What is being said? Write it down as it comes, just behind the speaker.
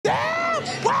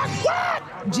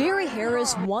Jerry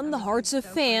Harris won the hearts of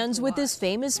fans with his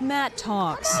famous mat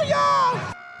talks,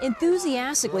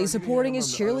 enthusiastically supporting his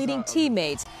cheerleading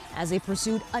teammates as they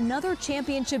pursued another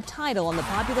championship title on the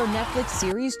popular Netflix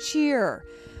series Cheer.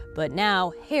 But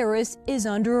now Harris is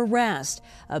under arrest,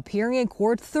 appearing in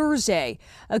court Thursday,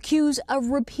 accused of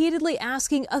repeatedly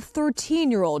asking a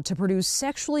 13-year-old to produce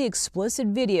sexually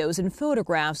explicit videos and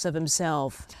photographs of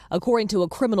himself. According to a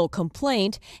criminal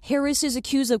complaint, Harris is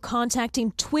accused of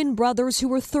contacting twin brothers who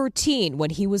were 13 when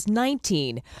he was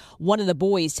 19. One of the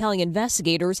boys telling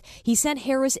investigators he sent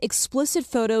Harris explicit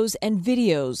photos and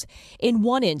videos. In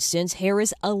one instance,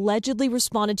 Harris allegedly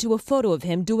responded to a photo of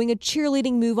him doing a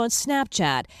cheerleading move on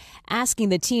Snapchat, asking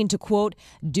the teen to, quote,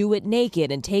 do it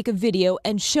naked and take a video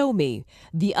and show me.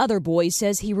 The other boy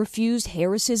says he refused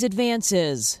Harris's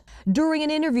advances. During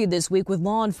an interview this week with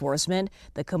law enforcement,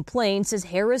 the complaint says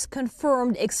Harris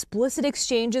confirmed explicit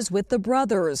exchanges with the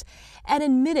brothers and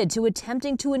admitted to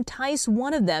attempting to entice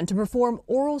one of them to perform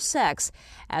oral sex,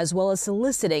 as well as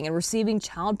soliciting and receiving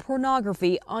child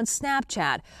pornography on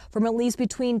Snapchat from at least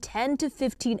between 10 to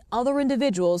 15 other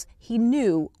individuals he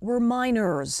knew were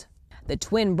minors. The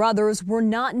twin brothers were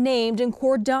not named in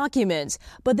court documents,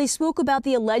 but they spoke about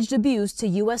the alleged abuse to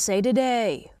USA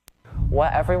Today.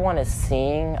 What everyone is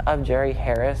seeing of Jerry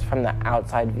Harris from the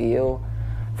outside view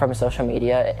from social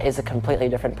media is a completely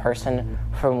different person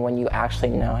from when you actually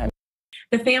know him.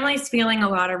 The family's feeling a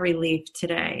lot of relief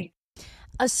today.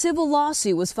 A civil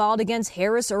lawsuit was filed against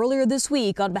Harris earlier this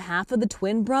week on behalf of the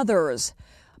twin brothers.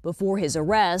 Before his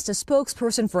arrest, a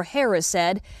spokesperson for Harris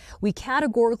said, "We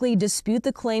categorically dispute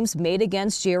the claims made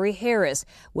against Jerry Harris,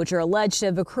 which are alleged to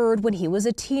have occurred when he was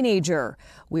a teenager.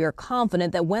 We are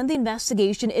confident that when the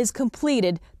investigation is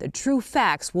completed, the true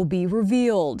facts will be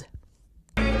revealed."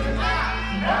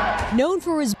 Known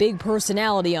for his big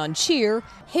personality on Cheer,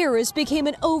 Harris became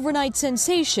an overnight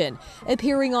sensation,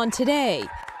 appearing on Today,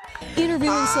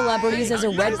 interviewing celebrities as a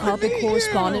red carpet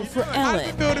correspondent for Ellen.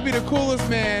 I feel to be the coolest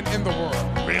man in the world.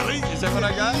 Really? Is that what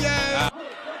I got? Yeah.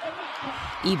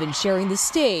 Even sharing the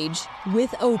stage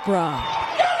with Oprah.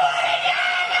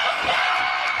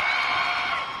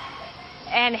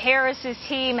 And Harris's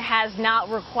team has not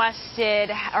requested,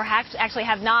 or actually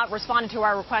have not responded to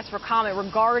our request for comment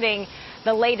regarding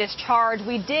the latest charge.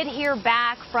 We did hear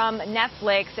back from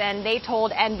Netflix, and they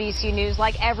told NBC News,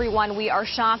 like everyone, we are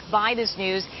shocked by this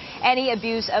news. Any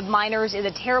abuse of minors is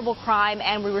a terrible crime,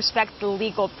 and we respect the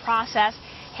legal process.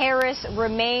 Harris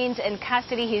remains in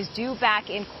custody. He's due back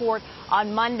in court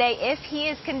on Monday. If he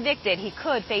is convicted, he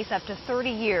could face up to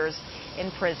 30 years in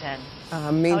prison.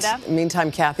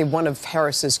 Meantime, Kathy, one of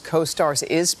Harris's co-stars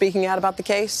is speaking out about the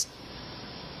case.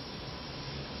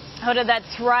 Hoda,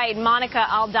 that's right. Monica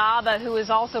Aldaba, who is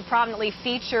also prominently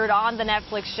featured on the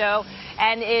Netflix show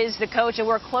and is the coach and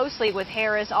worked closely with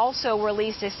Harris, also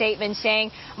released a statement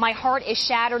saying, "My heart is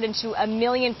shattered into a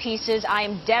million pieces. I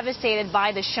am devastated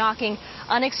by the shocking,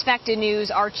 unexpected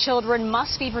news. Our children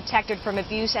must be protected from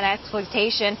abuse and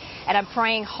exploitation, and I'm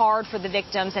praying hard for the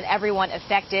victims and everyone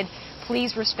affected.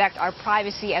 Please respect our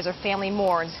privacy as our family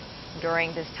mourns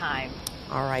during this time."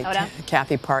 All right, Hoda?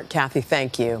 Kathy,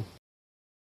 thank you.